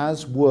income,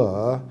 as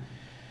were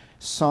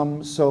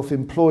some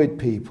self-employed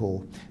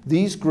people.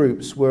 These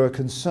groups were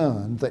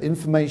concerned that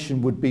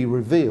information would be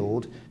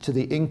revealed to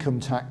the income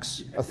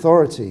tax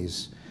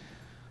authorities.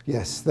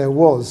 Yes, there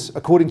was,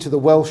 according to the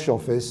Wales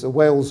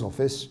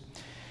office,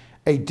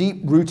 a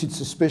deep-rooted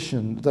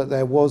suspicion that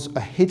there was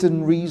a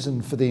hidden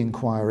reason for the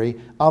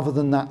inquiry other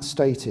than that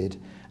stated,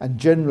 and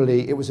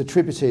generally it was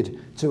attributed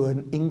to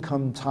an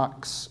income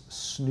tax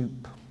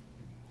snoop.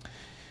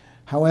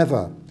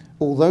 However,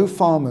 although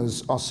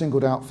farmers are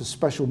singled out for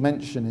special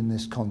mention in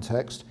this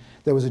context,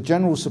 there was a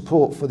general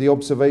support for the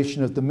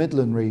observation of the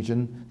Midland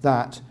region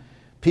that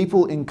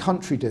people in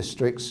country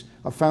districts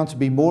are found to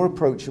be more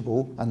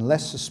approachable and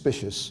less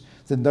suspicious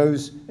than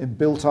those in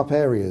built-up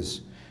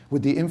areas,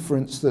 with the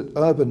inference that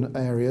urban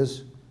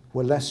areas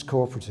were less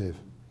cooperative.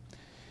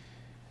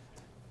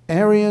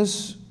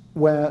 Areas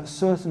where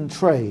certain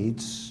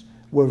trades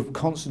were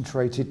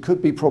concentrated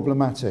could be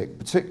problematic,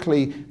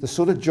 particularly the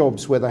sort of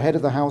jobs where the head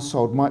of the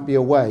household might be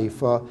away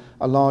for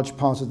a large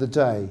part of the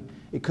day.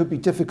 It could be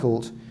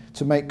difficult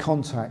to make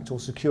contact or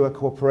secure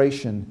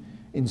cooperation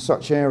in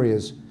such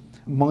areas.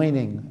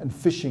 Mining and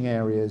fishing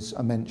areas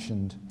are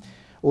mentioned,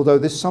 although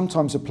this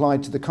sometimes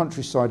applied to the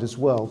countryside as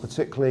well,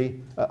 particularly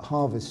at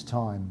harvest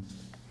time.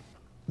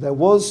 There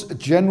was a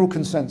general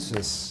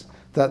consensus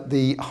that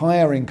the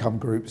higher income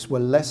groups were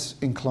less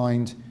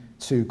inclined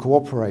to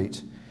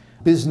cooperate.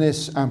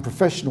 Business and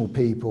professional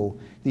people,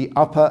 the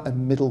upper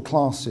and middle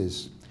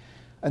classes.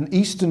 An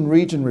Eastern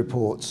Region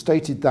report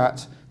stated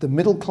that the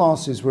middle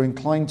classes were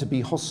inclined to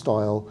be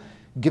hostile,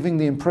 giving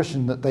the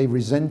impression that they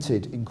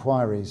resented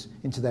inquiries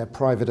into their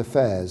private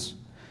affairs.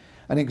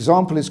 An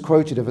example is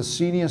quoted of a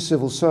senior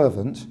civil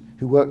servant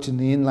who worked in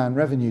the Inland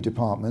Revenue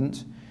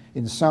Department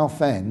in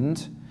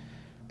Southend,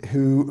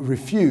 who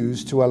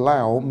refused to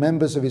allow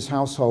members of his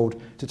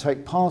household to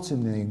take part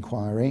in the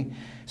inquiry,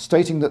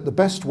 stating that the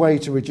best way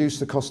to reduce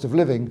the cost of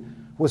living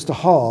was to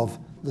halve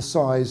the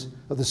size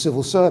of the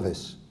civil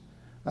service.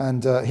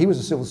 And he was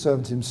a civil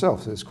servant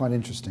himself, so it's quite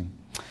interesting.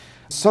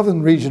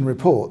 Southern Region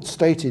report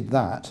stated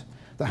that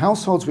the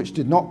households which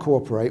did not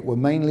cooperate were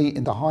mainly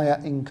in the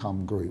higher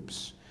income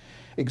groups.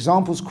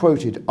 Examples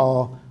quoted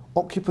are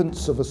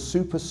occupants of a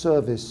super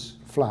service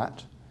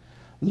flat,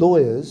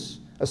 lawyers,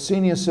 a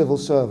senior civil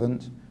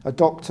servant, a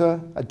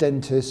doctor, a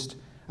dentist,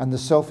 and the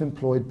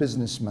self-employed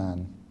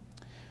businessman.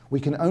 We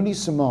can only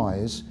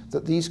surmise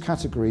that these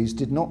categories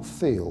did not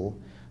feel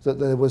that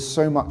there was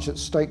so much at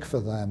stake for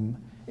them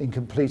in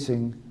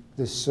completing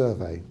this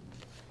survey.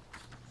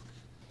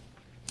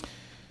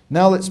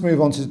 Now let's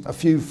move on to a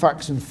few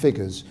facts and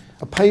figures.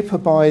 A paper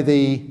by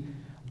the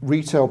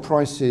Retail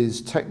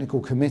Prices Technical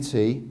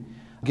Committee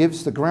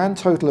gives the grand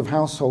total of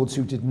households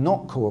who did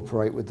not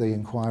cooperate with the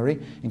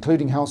inquiry,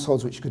 including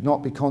households which could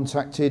not be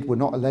contacted, were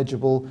not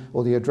eligible,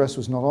 or the address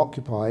was not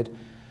occupied,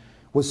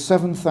 was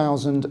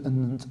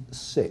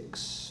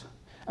 7,006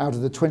 out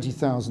of the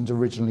 20,000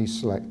 originally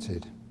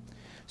selected.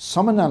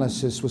 Some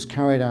analysis was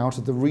carried out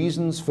of the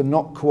reasons for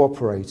not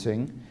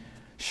cooperating,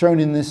 shown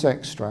in this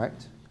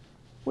extract,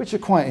 which are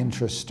quite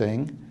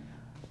interesting.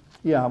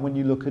 Yeah, when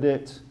you look at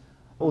it,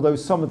 although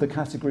some of the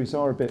categories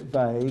are a bit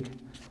vague,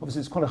 obviously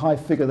it's quite a high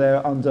figure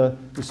there under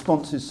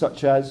responses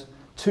such as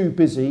too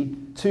busy,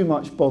 too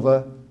much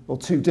bother, or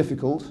too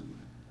difficult.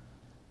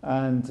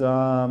 And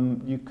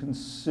you can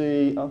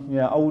see,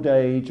 old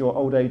age or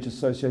old age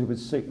associated with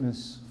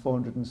sickness,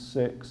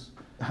 406.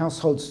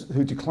 Households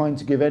who declined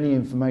to give any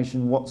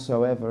information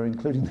whatsoever,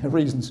 including their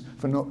reasons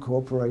for not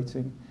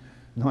cooperating,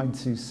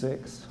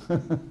 926.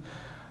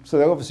 So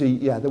there obviously,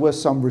 there were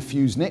some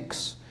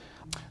refuseniks.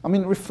 I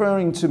mean,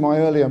 referring to my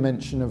earlier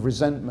mention of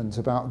resentment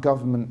about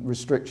government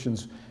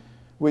restrictions,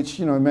 which,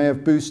 may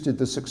have boosted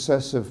the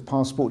success of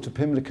Passport to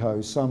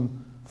Pimlico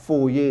some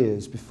 4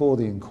 years before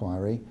the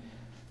inquiry,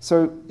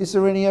 So is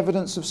there any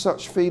evidence of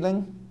such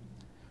feeling?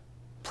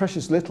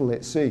 Precious little,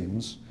 it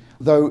seems,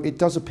 though it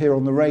does appear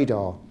on the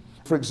radar.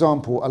 For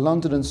example, a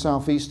London and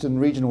South Eastern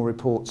regional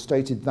report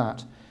stated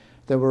that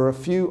there were a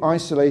few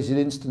isolated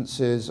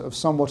instances of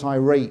somewhat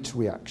irate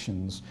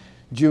reactions,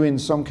 due in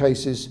some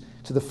cases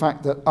to the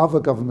fact that other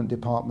government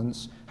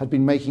departments had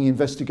been making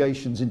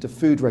investigations into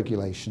food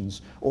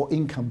regulations or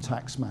income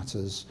tax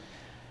matters,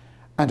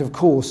 and of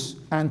course,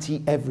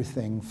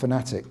 anti-everything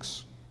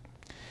fanatics.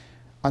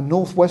 A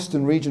North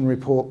Western region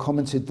report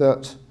commented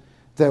that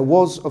there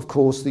was, of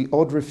course, the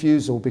odd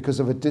refusal because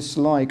of a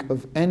dislike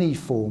of any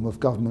form of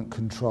government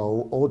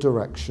control or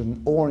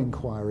direction or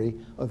inquiry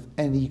of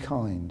any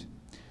kind.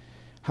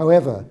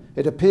 However,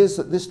 it appears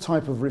that this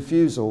type of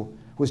refusal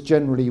was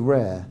generally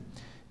rare.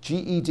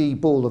 G.E.D.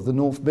 Bull of the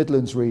North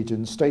Midlands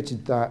region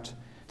stated that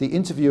the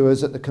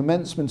interviewers at the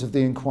commencement of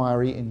the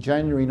inquiry in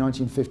January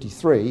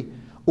 1953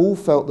 all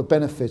felt the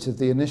benefit of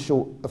the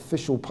initial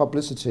official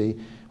publicity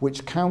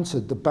which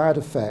countered the bad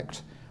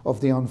effect of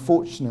the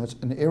unfortunate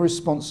and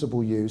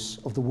irresponsible use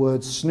of the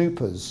word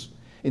snoopers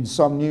in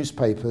some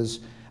newspapers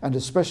and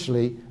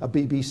especially a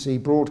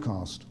BBC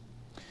broadcast.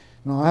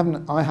 Now,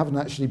 I haven't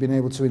actually been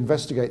able to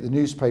investigate the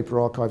newspaper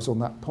archives on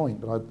that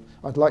point, but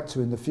I'd like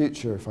to in the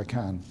future if I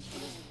can.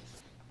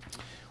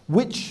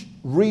 Which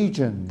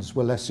regions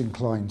were less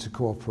inclined to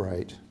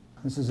cooperate?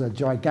 This is a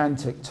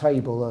gigantic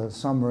table, a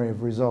summary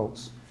of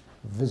results,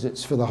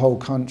 visits for the whole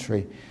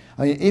country.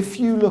 I mean, if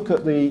you look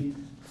at the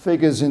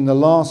figures in the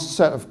last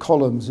set of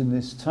columns in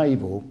this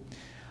table,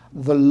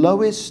 the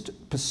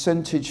lowest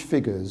percentage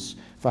figures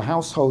for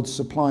households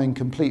supplying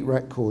complete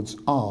records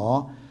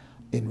are,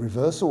 in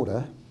reverse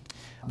order,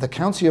 the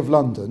County of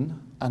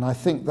London, and I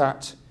think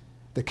that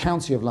the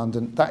County of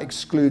London, that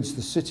excludes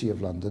the City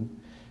of London,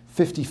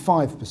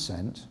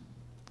 55%.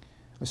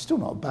 It's still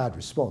not a bad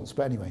response,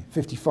 but anyway,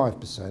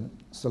 55%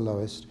 is the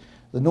lowest.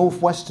 The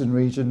North Western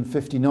region,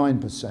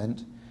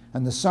 59%,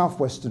 and the South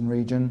Western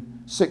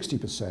region,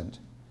 60%.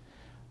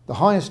 The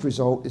highest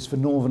result is for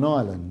Northern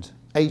Ireland,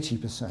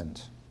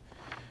 80%.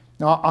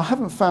 Now, I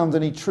haven't found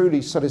any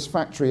truly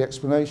satisfactory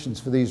explanations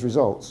for these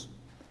results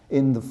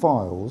in the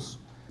files.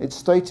 It's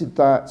stated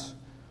that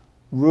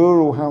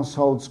rural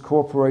households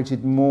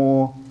cooperated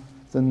more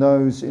than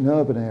those in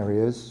urban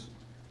areas,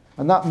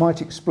 and that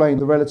might explain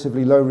the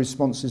relatively low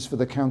responses for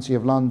the County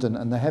of London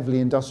and the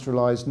heavily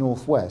industrialised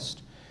North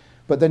West.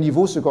 But then you've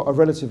also got a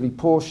relatively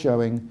poor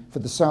showing for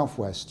the South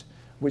West,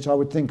 which I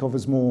would think of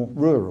as more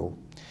rural.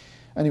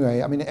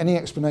 Anyway, I mean, any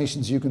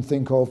explanations you can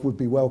think of would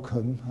be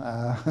welcome.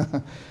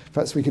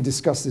 Perhaps we can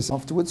discuss this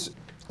afterwards.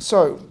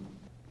 So,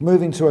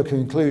 moving to a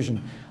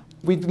conclusion.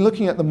 We've been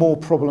looking at the more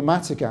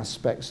problematic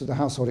aspects of the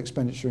Household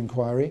Expenditure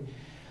Enquiry,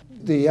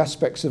 the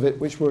aspects of it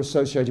which were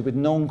associated with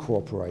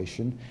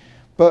non-cooperation,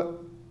 but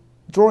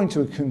drawing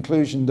to a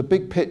conclusion, the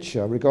big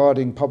picture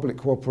regarding public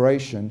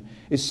cooperation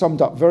is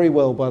summed up very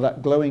well by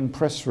that glowing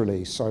press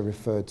release I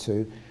referred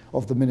to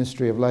of the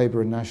Ministry of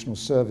Labour and National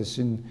Service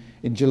in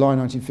July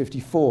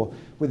 1954,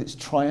 with its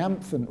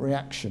triumphant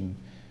reaction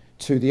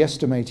to the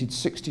estimated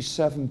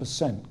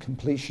 67%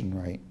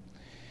 completion rate.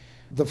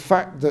 The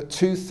fact that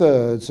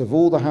 2/3 of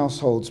all the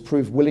households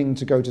proved willing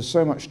to go to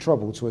so much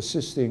trouble to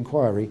assist the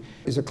inquiry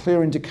is a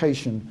clear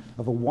indication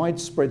of a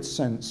widespread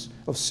sense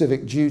of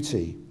civic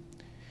duty.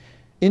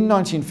 In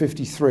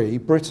 1953,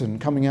 Britain,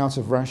 coming out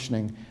of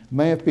rationing,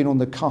 may have been on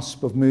the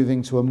cusp of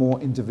moving to a more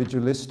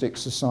individualistic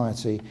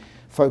society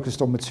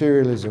focused on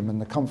materialism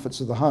and the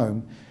comforts of the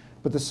home,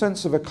 but the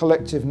sense of a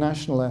collective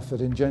national effort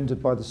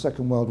engendered by the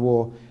Second World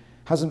War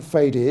hasn't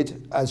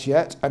faded as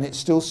yet, and it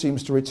still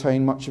seems to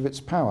retain much of its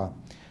power.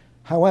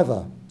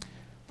 However,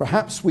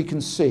 perhaps we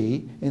can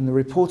see in the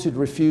reported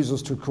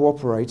refusals to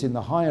cooperate in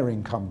the higher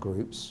income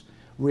groups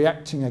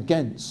reacting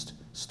against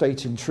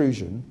state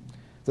intrusion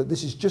that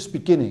this is just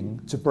beginning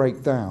to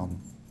break down.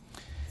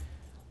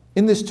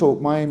 In this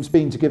talk, my aim's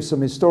been to give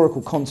some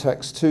historical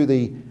context to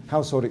the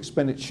Household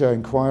Expenditure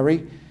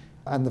Enquiry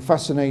and the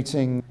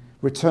fascinating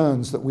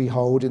returns that we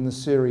hold in the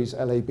series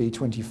LAB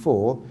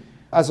 24.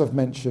 As I've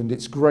mentioned,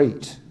 it's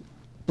great,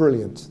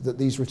 brilliant that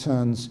these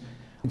returns,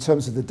 in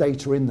terms of the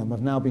data in them,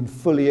 have now been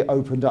fully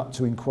opened up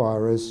to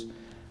inquirers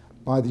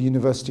by the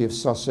University of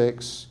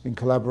Sussex in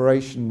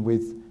collaboration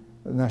with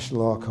the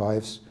National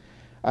Archives,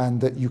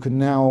 and that you can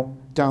now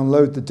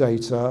download the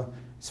data.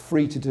 It's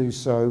free to do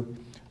so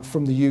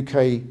from the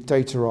UK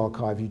Data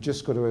Archive. You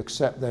just got to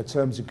accept their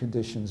terms and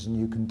conditions and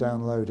you can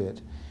download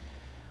it.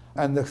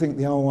 And I think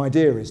the whole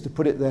idea is to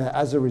put it there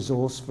as a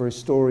resource for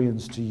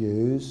historians to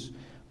use.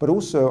 But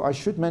also, I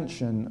should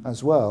mention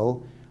as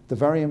well, the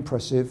very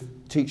impressive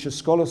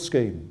Teacher-Scholar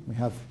Scheme. We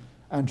have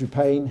Andrew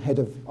Payne, head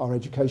of our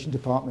education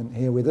department,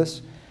 here with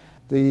us.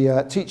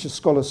 The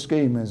Teacher-Scholar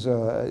Scheme is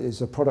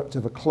a product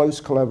of a close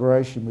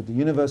collaboration with the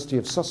University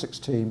of Sussex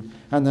team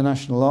and the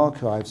National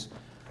Archives.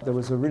 There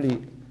was a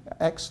really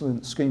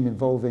excellent scheme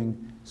involving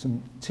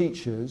some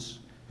teachers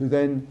who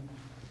then,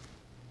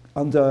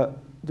 under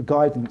the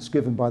guidance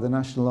given by the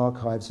National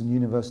Archives and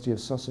University of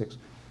Sussex,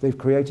 they've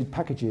created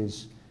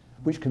packages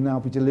which can now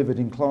be delivered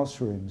in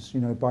classrooms,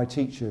 by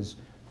teachers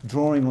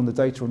drawing on the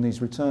data on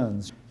these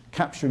returns,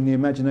 capturing the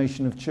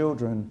imagination of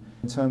children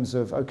in terms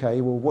of,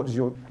 okay, well, what is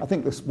your... I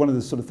think that's one of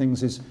the sort of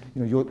things is,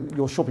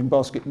 your shopping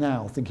basket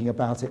now, thinking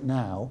about it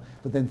now,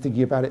 but then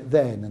thinking about it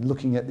then and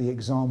looking at the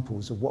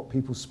examples of what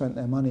people spent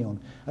their money on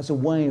as a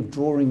way of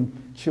drawing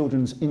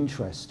children's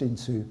interest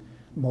into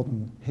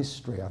modern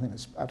history. I think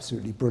it's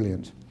absolutely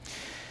brilliant.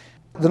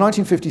 The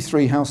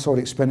 1953 Household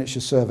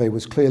Expenditure Survey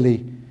was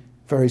clearly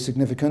very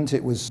significant.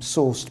 It was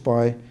sourced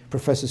by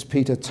Professors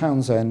Peter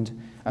Townsend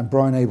and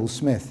Brian Abel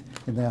Smith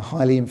in their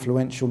highly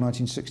influential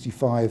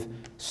 1965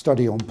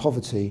 study on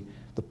poverty,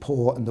 the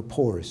poor and the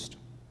poorest.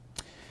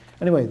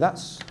 Anyway,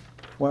 that's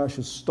where I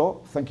shall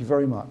stop. Thank you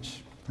very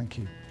much. Thank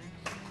you.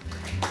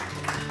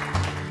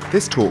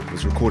 This talk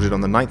was recorded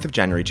on the 9th of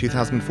January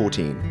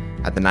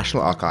 2014 at the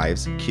National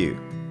Archives, Kew.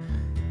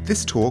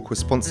 This talk was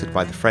sponsored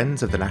by the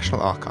Friends of the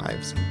National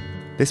Archives.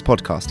 This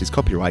podcast is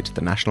copyright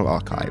the National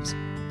Archives.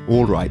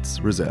 All rights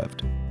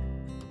reserved.